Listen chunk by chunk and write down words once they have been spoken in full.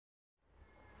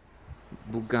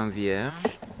Bougainvillea.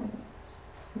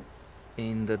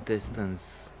 In the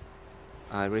distance,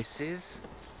 irises,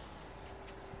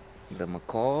 the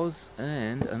macaws,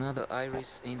 and another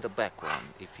iris in the background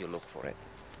if you look for it.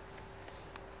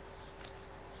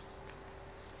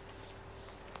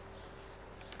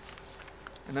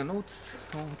 And a note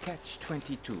on catch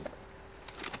 22.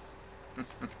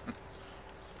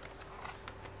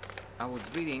 I was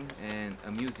reading and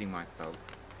amusing myself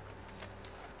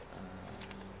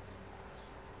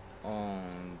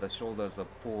on the shoulders of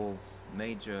Paul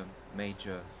Major.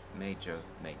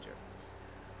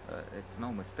 It's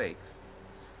no mistake,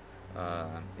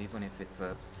 even if it's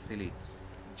a silly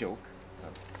joke.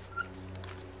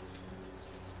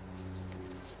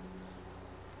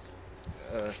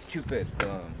 A stupid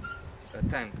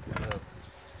attempt of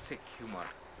sick humor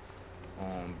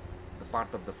on the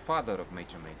part of the father of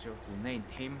Major, who named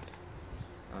him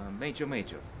Major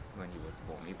when he was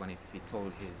born, even if he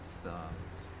told his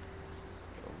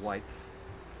wife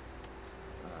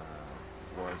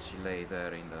while she lay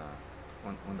there in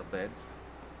on the bed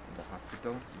in the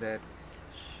hospital that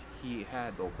he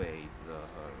had obeyed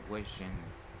her wish and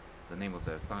the name of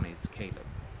their son is Caleb.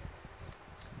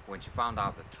 When she found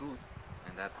out the truth,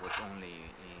 and that was only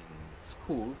in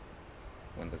school,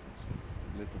 when the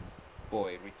little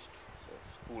boy reached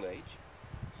school age,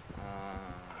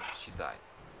 she died.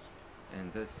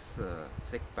 And this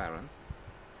sick parent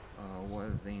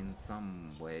was in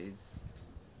some ways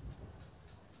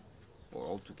or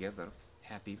altogether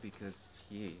happy because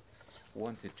he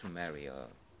wanted to marry a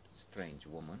strange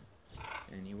woman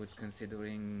and he was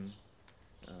considering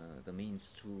the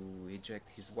means to eject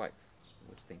his wife.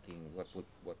 He was thinking what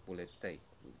will it take?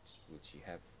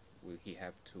 Will he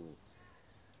have to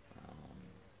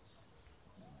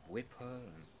whip her?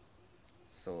 And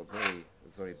so a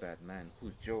very bad man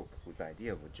whose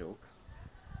idea of a joke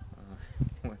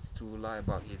was to lie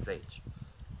about his age.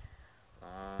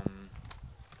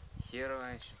 Here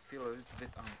I should feel a little bit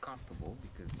uncomfortable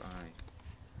because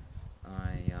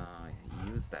I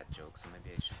used that joke, so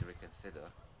maybe I should reconsider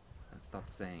and stop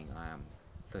saying I am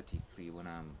 33 when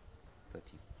I'm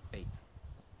 38.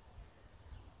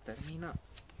 Termina.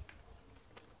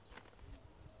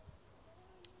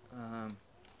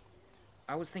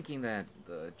 I was thinking that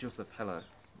Joseph Heller,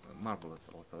 a marvelous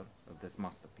author of this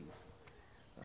masterpiece,